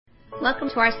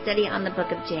Welcome to our study on the book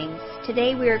of James.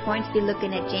 Today we are going to be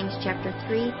looking at James chapter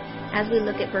 3 as we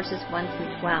look at verses 1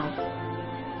 through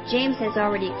 12. James has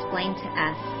already explained to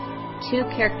us two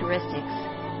characteristics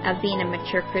of being a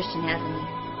mature Christian, hasn't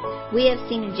he? We have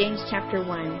seen in James chapter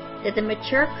 1 that the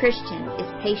mature Christian is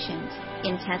patient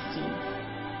in testing.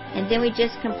 And then we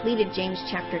just completed James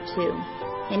chapter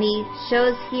 2. And he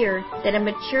shows here that a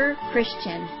mature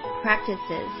Christian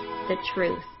practices the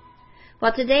truth.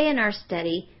 Well, today in our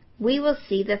study, we will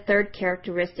see the third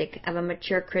characteristic of a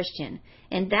mature Christian,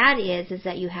 and that is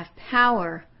that you have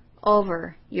power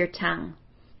over your tongue.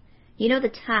 You know, the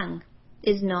tongue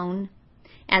is known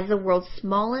as the world's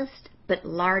smallest but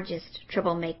largest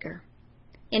troublemaker.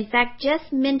 In fact,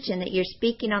 just mention that you're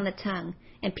speaking on the tongue,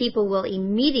 and people will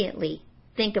immediately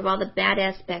think of all the bad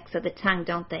aspects of the tongue,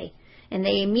 don't they? And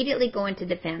they immediately go into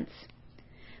defense.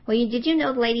 Well, did you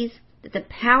know, ladies, that the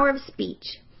power of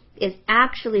speech is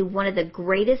actually one of the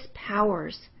greatest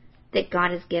powers that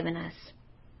God has given us.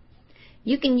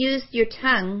 You can use your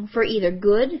tongue for either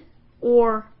good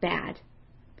or bad.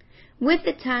 With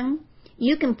the tongue,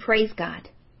 you can praise God.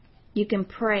 You can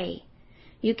pray.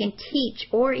 You can teach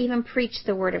or even preach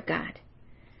the Word of God.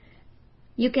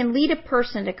 You can lead a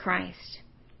person to Christ,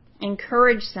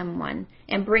 encourage someone,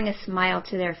 and bring a smile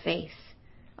to their face.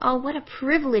 Oh, what a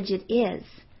privilege it is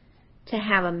to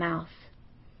have a mouth.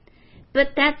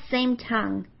 But that same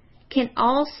tongue can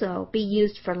also be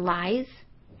used for lies,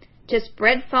 to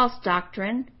spread false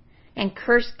doctrine, and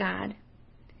curse God.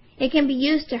 It can be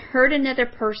used to hurt another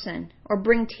person or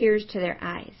bring tears to their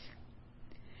eyes.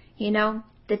 You know,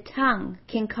 the tongue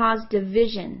can cause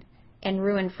division and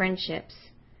ruin friendships.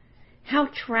 How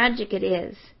tragic it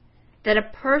is that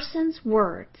a person's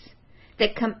words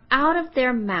that come out of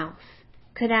their mouth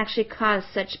could actually cause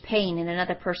such pain in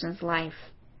another person's life.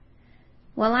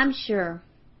 Well, I'm sure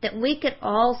that we could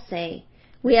all say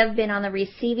we have been on the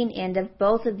receiving end of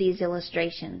both of these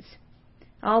illustrations.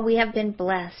 Oh, we have been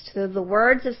blessed through the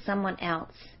words of someone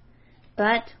else.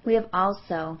 But we have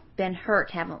also been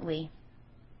hurt, haven't we?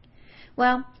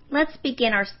 Well, let's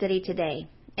begin our study today.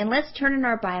 And let's turn in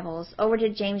our Bibles over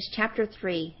to James chapter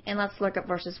 3, and let's look at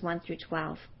verses 1 through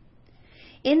 12.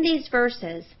 In these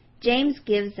verses, James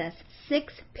gives us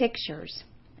 6 pictures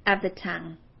of the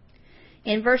tongue.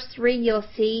 In verse 3, you'll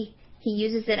see he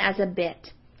uses it as a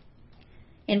bit.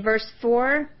 In verse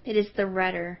 4, it is the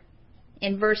rudder.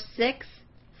 In verse 6,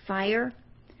 fire.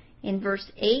 In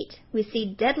verse 8, we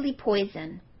see deadly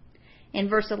poison. In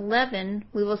verse 11,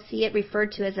 we will see it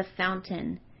referred to as a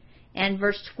fountain. And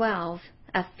verse 12,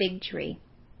 a fig tree.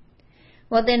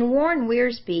 Well, then Warren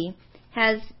Wiersbe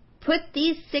has put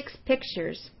these 6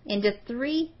 pictures into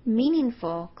 3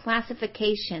 meaningful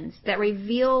classifications that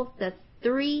reveal the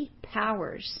 3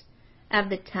 powers of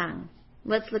the tongue.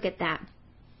 Let's look at that.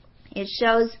 It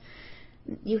shows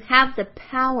you have the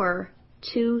power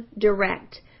to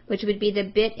direct, which would be the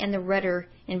bit and the rudder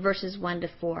in verses 1 to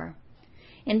 4.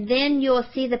 And then you will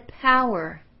see the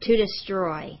power to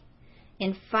destroy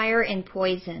in fire and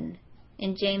poison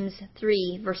in James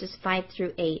 3 verses 5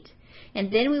 through 8.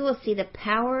 And then we will see the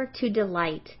power to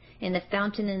delight in the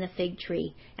fountain and the fig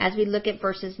tree as we look at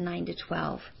verses 9 to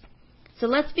 12. So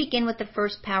let's begin with the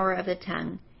first power of the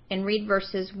tongue and read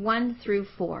verses 1 through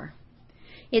 4.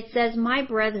 It says, "My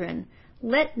brethren,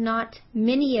 let not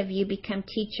many of you become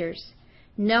teachers,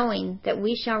 knowing that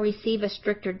we shall receive a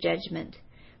stricter judgment.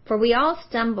 For we all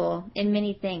stumble in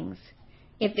many things.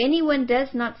 If anyone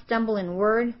does not stumble in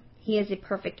word, he is a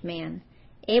perfect man,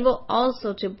 able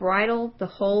also to bridle the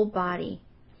whole body.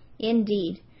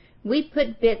 Indeed, we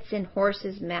put bits in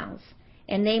horses' mouths,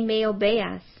 and they may obey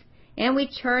us, and we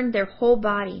turn their whole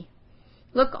body.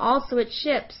 Look also at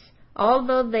ships.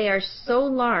 Although they are so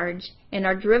large and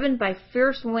are driven by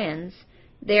fierce winds,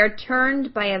 they are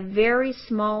turned by a very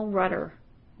small rudder,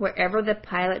 wherever the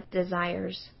pilot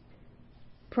desires."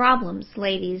 Problems,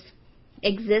 ladies,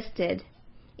 existed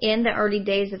in the early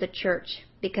days of the church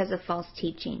because of false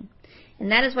teaching. And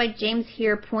that is why James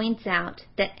here points out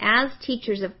that as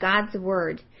teachers of God's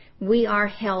Word, we are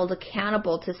held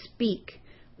accountable to speak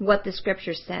what the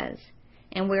Scripture says.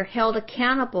 And we're held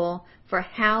accountable for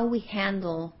how we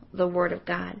handle the Word of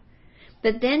God.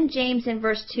 But then James in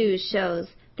verse 2 shows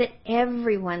that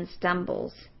everyone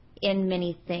stumbles in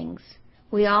many things.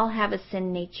 We all have a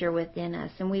sin nature within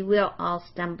us, and we will all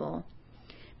stumble.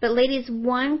 But ladies,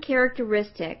 one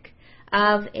characteristic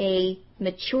of a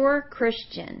mature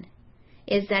Christian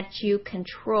is that you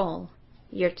control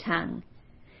your tongue.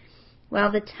 Well,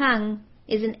 the tongue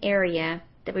is an area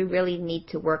that we really need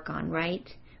to work on, right?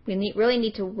 We really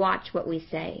need to watch what we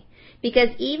say. Because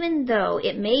even though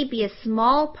it may be a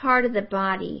small part of the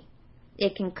body,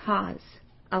 it can cause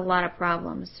a lot of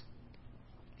problems.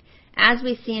 As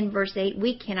we see in verse 8,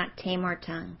 we cannot tame our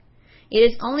tongue. It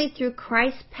is only through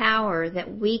Christ's power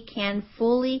that we can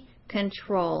fully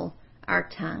control our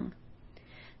tongue.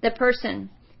 The person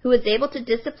who is able to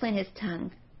discipline his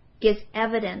tongue gives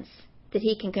evidence that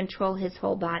he can control his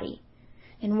whole body.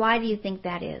 And why do you think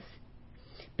that is?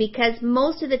 Because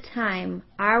most of the time,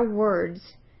 our words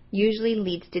usually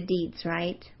leads to deeds,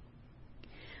 right?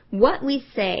 What we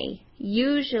say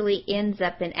usually ends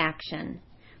up in action.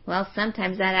 Well,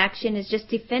 sometimes that action is just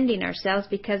defending ourselves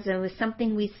because it was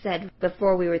something we said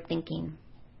before we were thinking.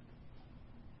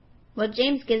 Well,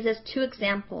 James gives us two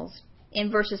examples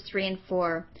in verses 3 and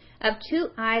 4 of two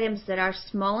items that are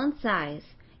small in size,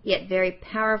 yet very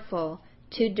powerful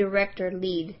to direct or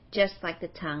lead, just like the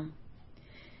tongue.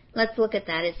 Let's look at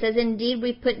that. It says, "Indeed,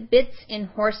 we put bits in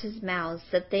horses' mouths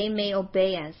that they may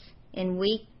obey us, and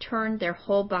we turn their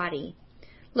whole body.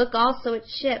 Look also at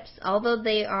ships. Although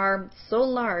they are so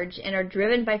large and are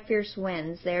driven by fierce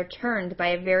winds, they are turned by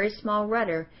a very small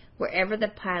rudder wherever the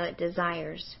pilot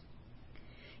desires."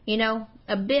 You know,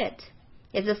 a bit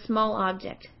is a small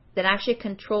object that actually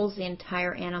controls the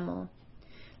entire animal.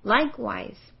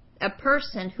 Likewise, a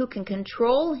person who can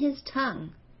control his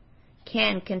tongue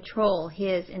can control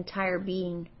his entire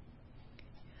being.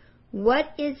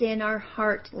 What is in our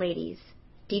heart, ladies,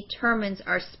 determines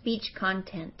our speech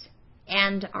content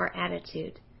and our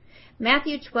attitude.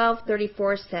 Matthew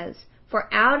 12:34 says,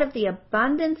 "For out of the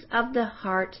abundance of the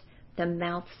heart, the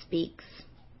mouth speaks."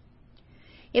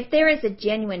 If there is a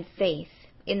genuine faith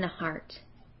in the heart,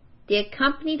 the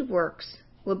accompanied works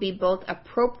will be both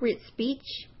appropriate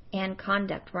speech and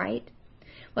conduct, right?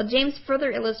 Well, James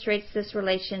further illustrates this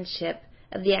relationship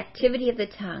of the activity of the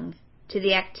tongue to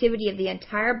the activity of the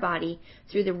entire body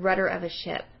through the rudder of a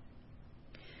ship.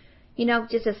 You know,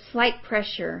 just a slight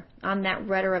pressure on that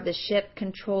rudder of the ship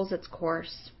controls its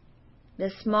course. The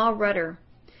small rudder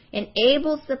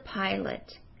enables the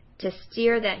pilot to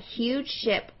steer that huge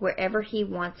ship wherever he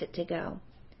wants it to go.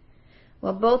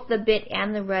 Well, both the bit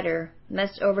and the rudder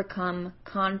must overcome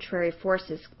contrary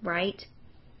forces, right?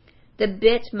 The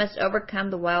bit must overcome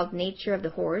the wild nature of the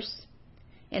horse,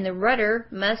 and the rudder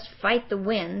must fight the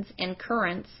winds and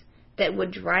currents that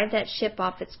would drive that ship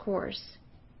off its course.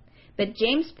 But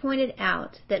James pointed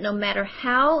out that no matter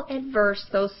how adverse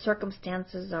those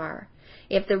circumstances are,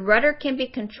 if the rudder can be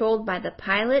controlled by the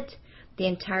pilot, the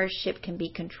entire ship can be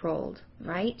controlled,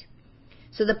 right?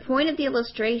 So the point of the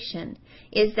illustration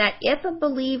is that if a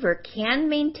believer can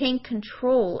maintain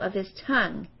control of his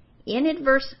tongue in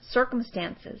adverse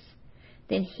circumstances,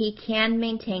 then he can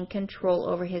maintain control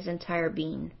over his entire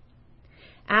being.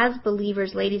 As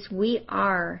believers, ladies, we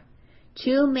are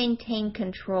to maintain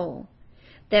control.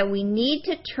 That we need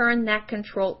to turn that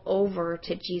control over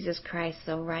to Jesus Christ,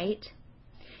 though, right?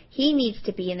 He needs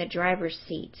to be in the driver's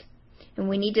seat. And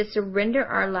we need to surrender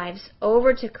our lives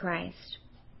over to Christ.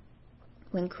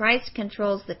 When Christ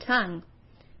controls the tongue,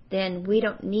 then we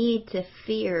don't need to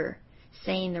fear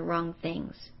saying the wrong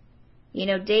things. You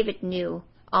know, David knew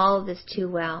all of this too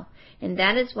well. And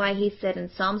that is why he said in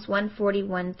Psalms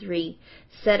 141:3,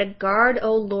 "Set a guard,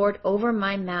 O Lord, over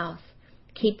my mouth.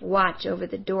 Keep watch over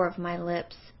the door of my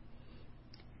lips."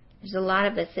 There's a lot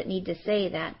of us that need to say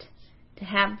that, to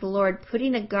have the Lord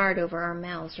putting a guard over our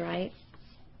mouths, right?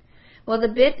 Well, the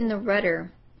bit and the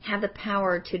rudder have the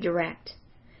power to direct,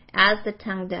 as the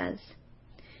tongue does.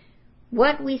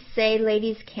 What we say,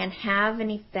 ladies, can have an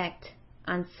effect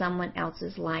on someone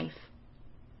else's life.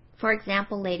 For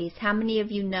example, ladies, how many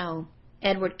of you know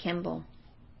Edward Kimball?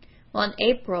 Well, in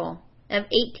April of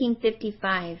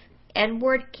 1855,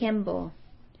 Edward Kimball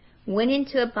went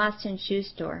into a Boston shoe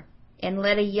store and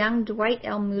led a young Dwight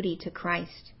L. Moody to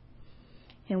Christ.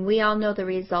 And we all know the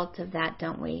result of that,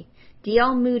 don't we?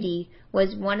 D.L. Moody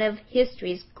was one of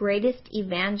history's greatest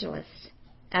evangelists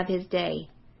of his day,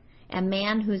 a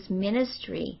man whose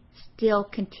ministry still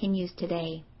continues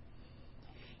today.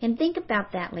 And think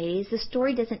about that, ladies. The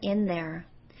story doesn't end there.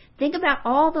 Think about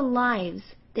all the lives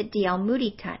that D.L.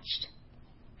 Moody touched.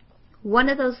 One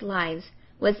of those lives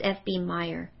was F.B.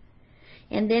 Meyer.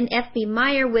 And then F.B.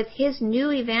 Meyer, with his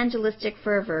new evangelistic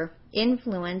fervor,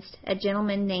 influenced a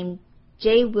gentleman named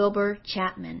J. Wilbur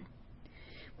Chapman.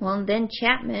 Well, and then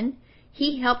Chapman,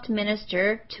 he helped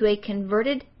minister to a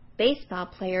converted baseball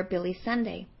player, Billy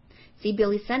Sunday. See,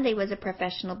 Billy Sunday was a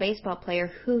professional baseball player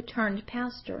who turned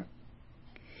pastor.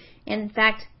 In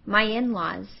fact, my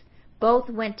in-laws both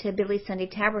went to Billy Sunday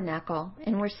Tabernacle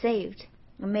and were saved.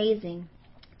 Amazing.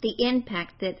 The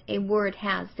impact that a word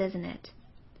has, doesn't it?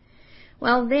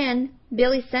 Well, then,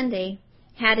 Billy Sunday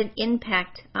had an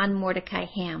impact on Mordecai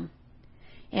Ham.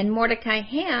 And Mordecai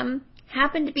Ham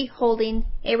happened to be holding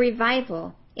a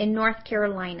revival in North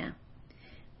Carolina,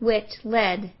 which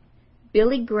led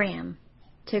Billy Graham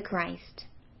to Christ.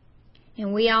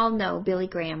 And we all know Billy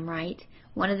Graham, right?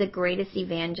 One of the greatest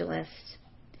evangelists.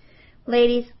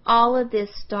 Ladies, all of this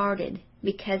started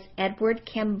because Edward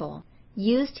Kimball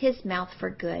used his mouth for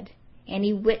good, and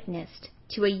he witnessed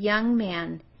to a young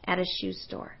man at a shoe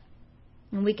store.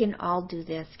 And we can all do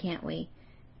this, can't we?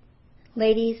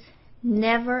 Ladies,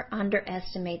 never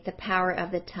underestimate the power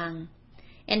of the tongue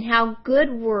and how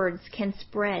good words can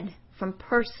spread from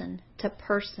person to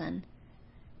person.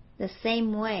 The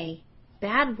same way,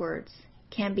 bad words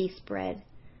can be spread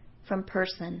from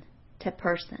person to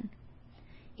person.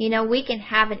 You know, we can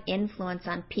have an influence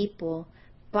on people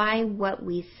by what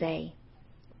we say.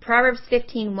 Proverbs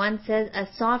 15:1 says, "A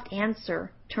soft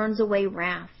answer turns away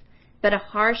wrath, but a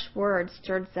harsh word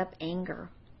stirs up anger."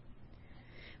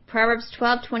 Proverbs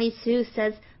 12:22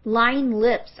 says, "Lying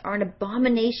lips are an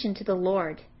abomination to the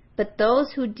Lord, but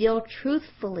those who deal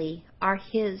truthfully are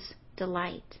His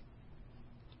delight."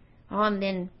 Oh, and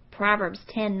then Proverbs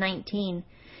 10:19,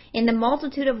 "In the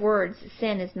multitude of words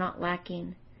sin is not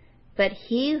lacking, but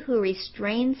he who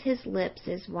restrains his lips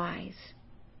is wise."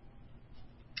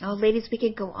 Oh, ladies, we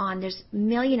could go on. There's a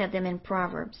million of them in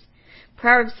Proverbs.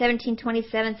 Proverbs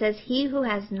 17:27 says, "He who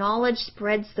has knowledge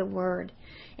spreads the word,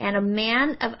 and a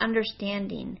man of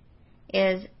understanding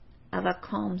is of a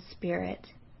calm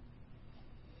spirit."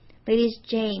 Ladies,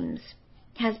 James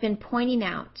has been pointing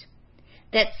out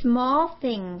that small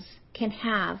things can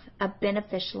have a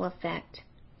beneficial effect.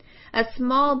 A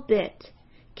small bit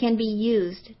can be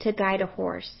used to guide a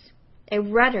horse. A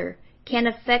rudder can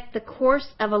affect the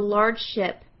course of a large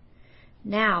ship.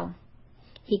 Now,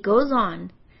 he goes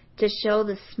on to show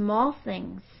the small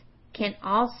things can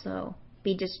also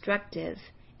be destructive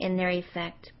in their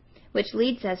effect, which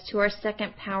leads us to our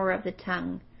second power of the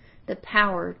tongue, the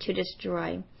power to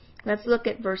destroy. Let's look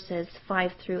at verses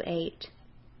 5 through 8.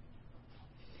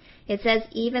 It says,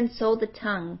 "Even so the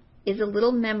tongue is a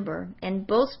little member and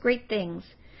boasts great things.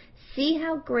 See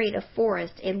how great a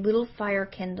forest a little fire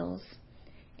kindles.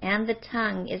 And the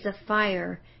tongue is a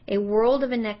fire, a world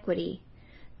of iniquity.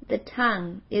 The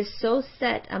tongue is so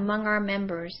set among our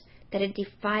members that it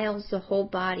defiles the whole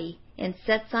body and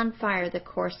sets on fire the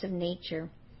course of nature.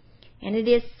 And it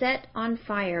is set on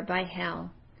fire by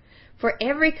hell. For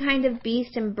every kind of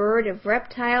beast and bird, of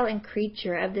reptile and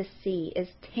creature of the sea is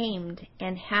tamed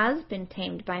and has been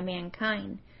tamed by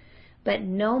mankind. But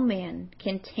no man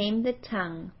can tame the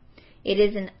tongue. It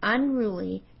is an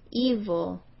unruly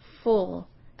evil full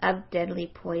of deadly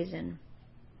poison."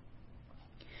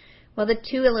 Well, the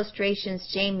two illustrations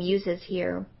James uses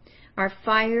here are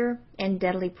fire and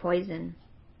deadly poison.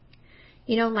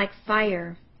 You know, like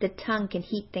fire, the tongue can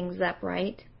heat things up,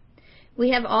 right?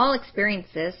 We have all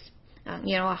experienced this.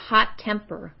 A hot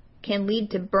temper can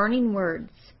lead to burning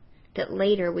words that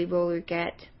later we will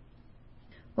regret.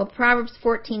 Well, Proverbs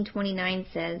 14:29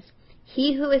 says,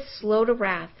 "He who is slow to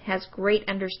wrath has great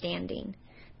understanding,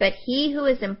 but he who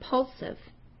is impulsive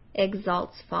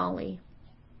exalts folly."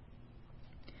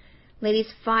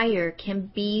 Ladies, fire can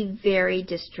be very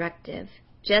destructive,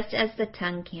 just as the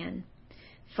tongue can.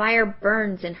 Fire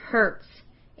burns and hurts,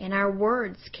 and our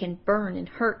words can burn and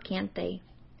hurt, can't they?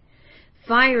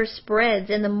 Fire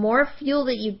spreads, and the more fuel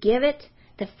that you give it,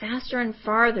 the faster and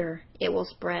farther it will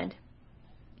spread.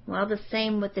 Well, the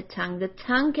same with the tongue. The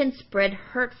tongue can spread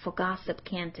hurtful gossip,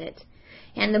 can't it?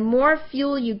 And the more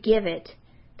fuel you give it,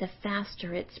 the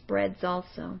faster it spreads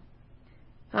also.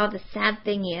 Oh, the sad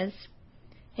thing is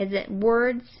that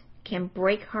words can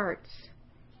break hearts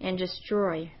and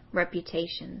destroy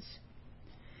reputations.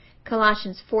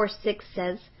 Colossians 4:6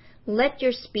 says, "Let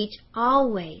your speech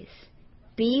always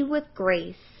be with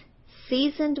grace,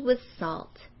 seasoned with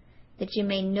salt, that you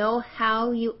may know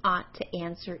how you ought to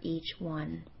answer each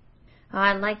one." Oh,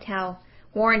 I liked how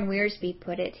Warren Wiersbe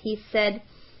put it. He said,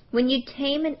 "When you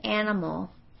tame an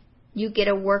animal, you get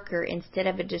a worker instead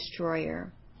of a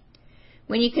destroyer.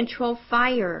 When you control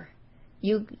fire,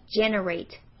 you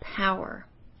generate power."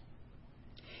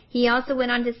 He also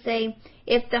went on to say,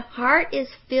 "If the heart is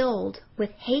filled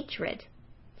with hatred,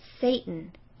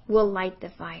 Satan will light the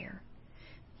fire.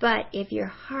 But if your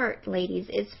heart, ladies,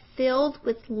 is filled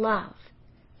with love,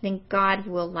 then God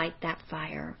will light that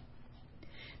fire."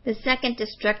 The second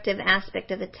destructive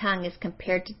aspect of the tongue is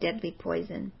compared to deadly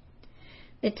poison.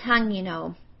 The tongue,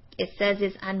 it says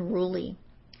is unruly.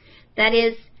 That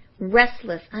is,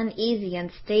 restless, uneasy,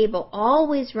 unstable,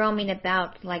 always roaming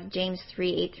about, like James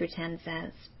 3:8 through 10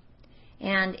 says.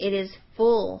 And it is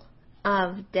full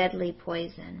of deadly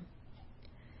poison.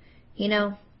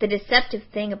 The deceptive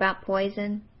thing about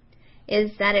poison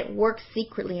is that it works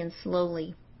secretly and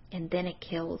slowly, and then it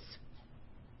kills.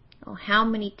 Oh, how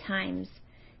many times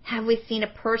have we seen a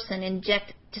person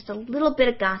inject just a little bit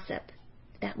of gossip,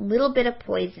 that little bit of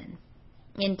poison,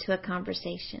 into a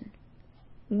conversation,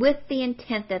 with the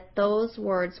intent that those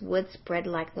words would spread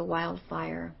like the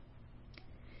wildfire?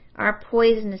 Our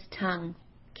poisonous tongue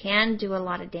can do a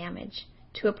lot of damage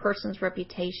to a person's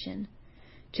reputation,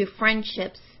 to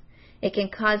friendships. It can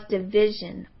cause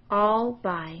division, all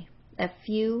by a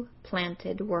few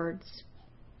planted words.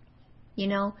 You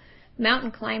know,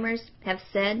 mountain climbers have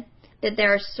said that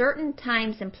there are certain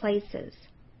times and places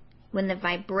when the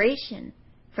vibration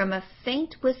from a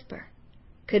faint whisper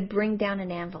could bring down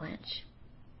an avalanche.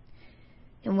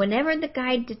 And whenever the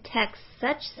guide detects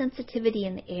such sensitivity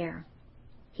in the air,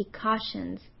 he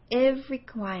cautions every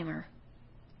climber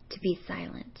to be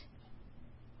silent.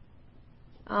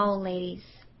 Oh, ladies,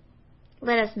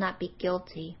 let us not be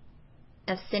guilty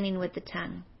of sinning with the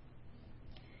tongue.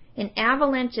 An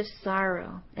avalanche of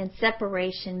sorrow and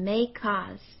separation may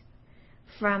cause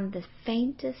from the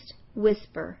faintest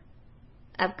whisper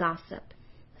of gossip,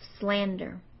 of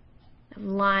slander, of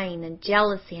lying and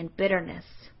jealousy and bitterness.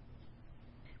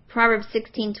 Proverbs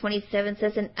 16:27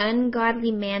 says, "An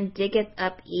ungodly man diggeth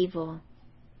up evil,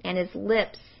 and his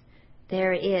lips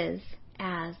there is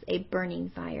as a burning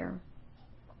fire."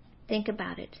 Think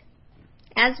about it.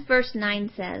 As verse 9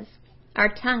 says,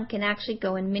 our tongue can actually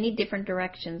go in many different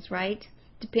directions, right?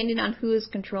 Depending on who is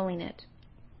controlling it.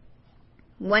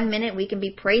 One minute we can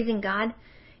be praising God.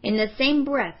 In the same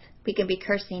breath, we can be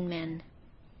cursing men.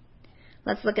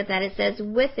 Let's look at that. It says,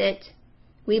 "With it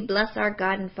we bless our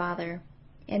God and Father,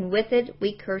 and with it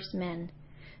we curse men,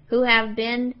 who have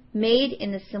been made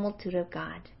in the similitude of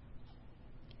God."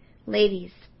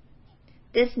 Ladies,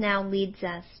 this now leads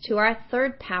us to our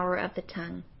third power of the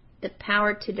tongue, the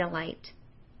power to delight.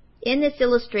 In this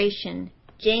illustration,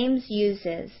 James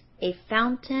uses a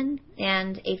fountain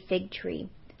and a fig tree.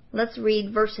 Let's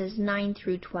read verses 9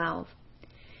 through 12.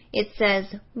 It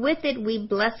says, "With it we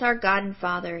bless our God and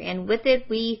Father, and with it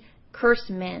we curse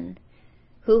men,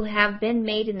 who have been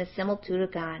made in the similitude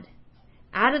of God.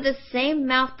 Out of the same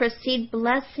mouth proceed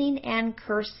blessing and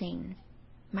cursing.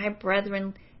 My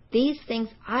brethren, these things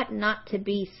ought not to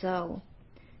be so.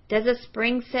 Does a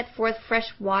spring set forth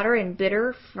fresh water and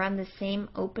bitter from the same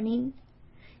opening?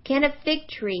 Can a fig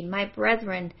tree, my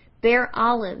brethren, bear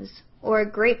olives, or a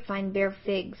grapevine bear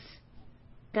figs?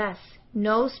 Thus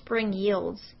no spring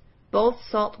yields both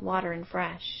salt water and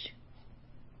fresh."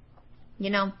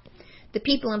 You know, the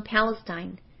people in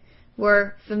Palestine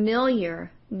were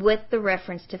familiar with the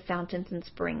reference to fountains and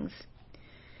springs.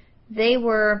 They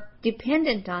were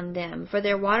dependent on them for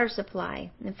their water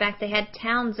supply. In fact, they had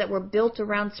towns that were built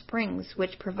around springs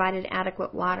which provided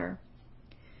adequate water.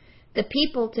 The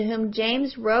people to whom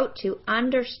James wrote to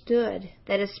understood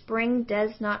that a spring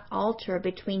does not alter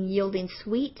between yielding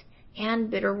sweet and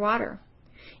bitter water.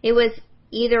 It was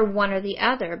either one or the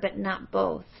other, but not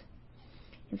both.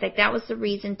 In fact, that was the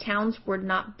reason towns were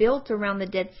not built around the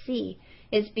Dead Sea,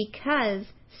 is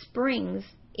because springs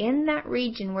in that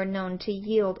region were known to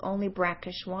yield only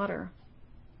brackish water.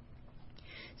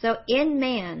 So in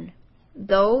man,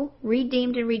 though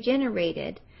redeemed and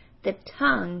regenerated, the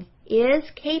tongue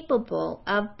is capable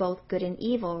of both good and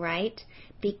evil, right?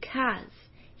 Because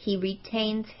he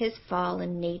retains his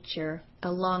fallen nature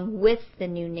along with the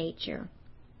new nature.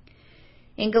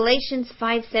 In Galatians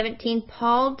 5:17,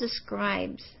 Paul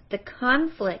describes the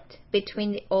conflict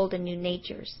between the old and new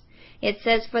natures. It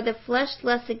says, "For the flesh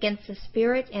lusts against the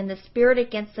spirit, and the spirit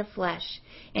against the flesh.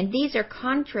 And these are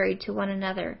contrary to one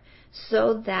another,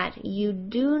 so that you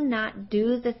do not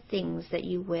do the things that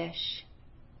you wish."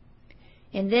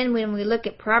 And then when we look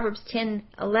at Proverbs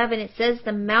 10:11, it says,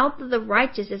 "The mouth of the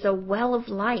righteous is a well of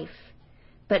life,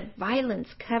 but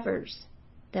violence covers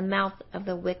the mouth of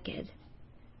the wicked."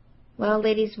 Well,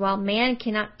 ladies, while man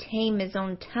cannot tame his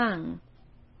own tongue,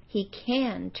 he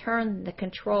can turn the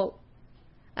control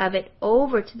of it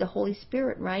over to the Holy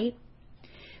Spirit, right?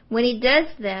 When he does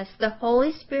this, the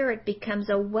Holy Spirit becomes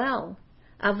a well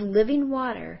of living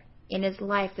water in his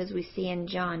life, as we see in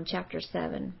John chapter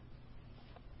 7.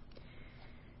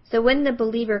 So when the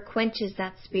believer quenches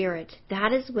that spirit,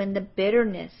 that is when the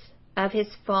bitterness of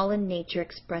his fallen nature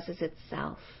expresses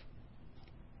itself.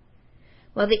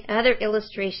 Well, the other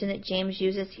illustration that James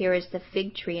uses here is the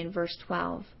fig tree in verse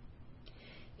 12.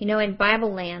 You know, in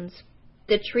Bible lands,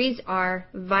 the trees are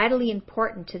vitally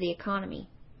important to the economy.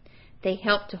 They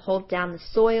helped to hold down the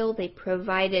soil, they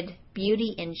provided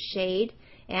beauty and shade,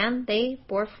 and they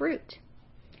bore fruit.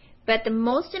 But the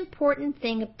most important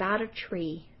thing about a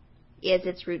tree is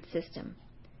its root system.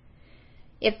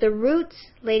 If the roots,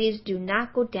 ladies, do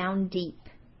not go down deep,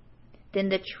 then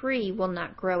the tree will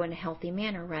not grow in a healthy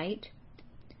manner, right?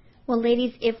 Well,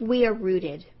 ladies, if we are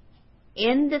rooted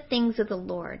in the things of the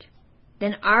Lord,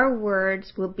 then our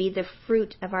words will be the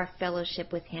fruit of our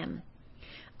fellowship with Him.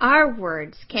 Our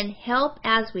words can help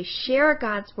as we share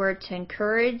God's Word to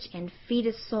encourage and feed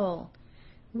a soul,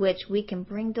 which we can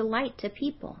bring delight to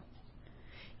people.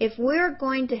 If we're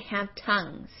going to have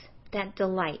tongues that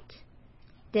delight,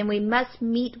 then we must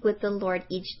meet with the Lord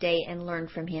each day and learn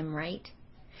from Him, right?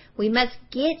 We must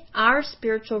get our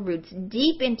spiritual roots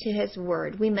deep into His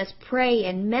Word. We must pray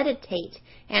and meditate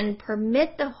and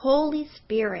permit the Holy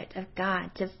Spirit of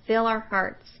God to fill our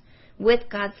hearts with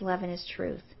God's love and His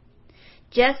truth.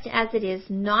 Just as it is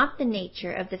not the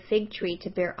nature of the fig tree to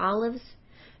bear olives,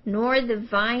 nor the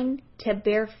vine to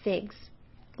bear figs.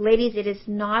 Ladies, it is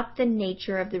not the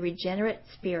nature of the regenerate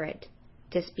spirit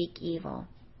to speak evil.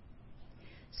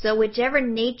 So whichever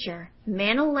nature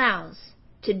man allows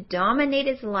to dominate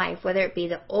his life, whether it be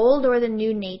the old or the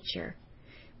new nature,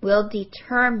 will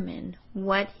determine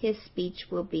what his speech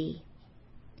will be.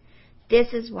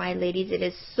 This is why, ladies, it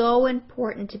is so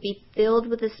important to be filled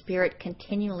with the Spirit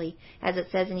continually, as it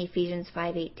says in Ephesians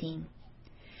 5:18.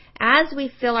 As we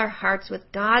fill our hearts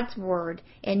with God's Word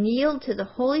and yield to the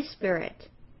Holy Spirit,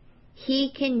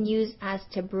 He can use us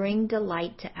to bring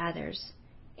delight to others,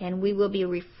 and we will be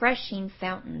refreshing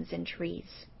fountains and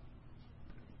trees.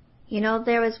 You know,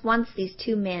 there was once these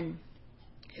two men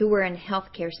who were in a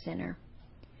healthcare center.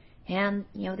 And,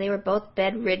 they were both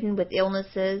bedridden with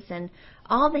illnesses, and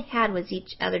all they had was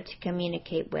each other to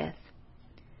communicate with.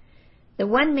 The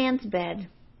one man's bed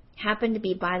happened to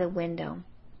be by the window,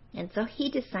 and so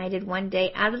he decided one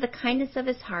day, out of the kindness of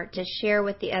his heart, to share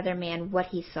with the other man what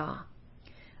he saw.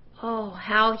 Oh,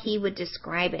 how he would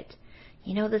describe it.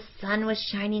 The sun was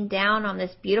shining down on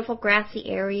this beautiful grassy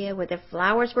area where the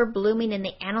flowers were blooming and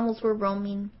the animals were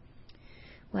roaming.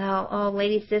 Well, oh,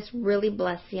 ladies, this really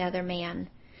blessed the other man.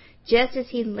 Just as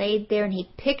he laid there and he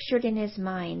pictured in his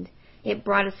mind, it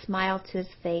brought a smile to his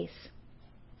face.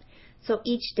 So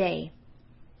each day,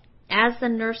 as the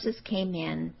nurses came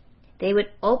in, they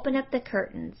would open up the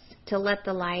curtains to let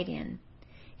the light in.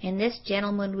 And this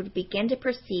gentleman would begin to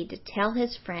proceed to tell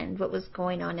his friend what was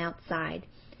going on outside.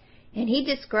 And he'd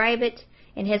describe it,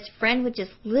 and his friend would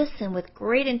just listen with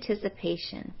great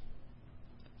anticipation.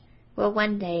 Well,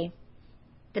 one day,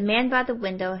 the man by the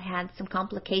window had some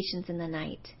complications in the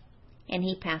night, and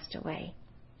he passed away.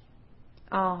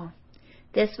 Oh,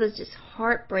 this was just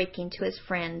heartbreaking to his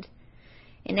friend.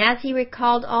 And as he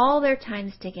recalled all their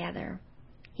times together,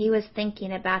 he was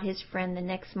thinking about his friend the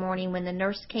next morning when the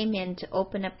nurse came in to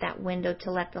open up that window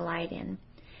to let the light in.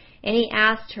 And he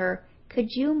asked her, "Could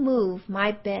you move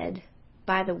my bed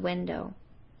by the window?"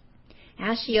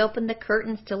 As she opened the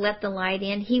curtains to let the light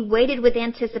in, he waited with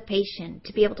anticipation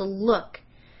to be able to look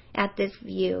at this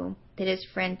view that his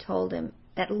friend told him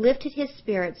that lifted his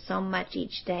spirit so much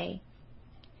each day.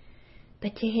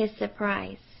 But to his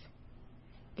surprise,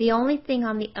 the only thing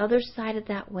on the other side of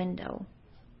that window,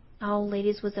 oh,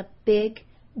 ladies, was a big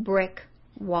brick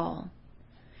wall.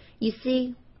 You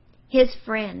see, his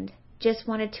friend just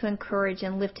wanted to encourage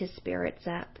and lift his spirits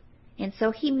up. And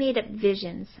so he made up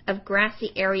visions of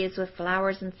grassy areas with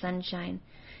flowers and sunshine,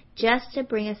 just to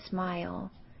bring a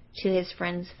smile to his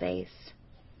friend's face.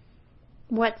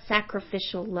 What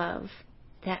sacrificial love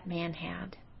that man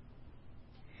had.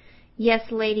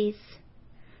 Yes, ladies,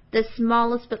 the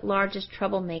smallest but largest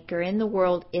troublemaker in the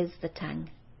world is the tongue.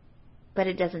 But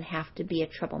it doesn't have to be a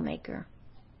troublemaker.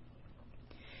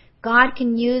 God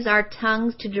can use our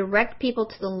tongues to direct people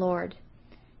to the Lord,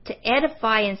 to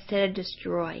edify instead of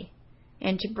destroy,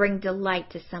 and to bring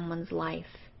delight to someone's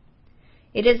life.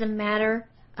 It is a matter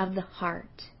of the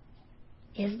heart.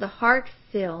 Is the heart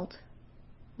filled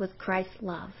with Christ's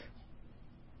love?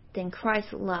 Then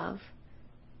Christ's love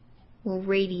will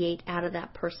radiate out of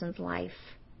that person's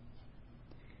life.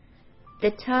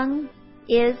 The tongue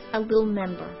is a little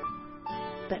member,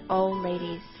 but oh,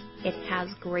 ladies, it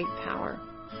has great power.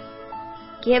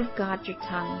 Give God your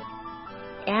tongue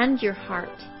and your heart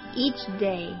each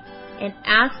day and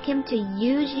ask Him to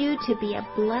use you to be a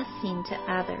blessing to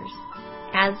others,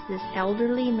 as this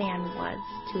elderly man was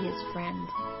to his friend.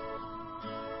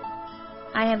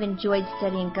 I have enjoyed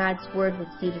studying God's Word with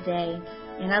you today,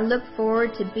 and I look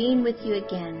forward to being with you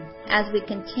again as we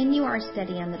continue our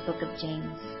study on the book of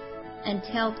James.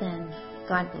 Until then,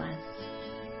 God bless.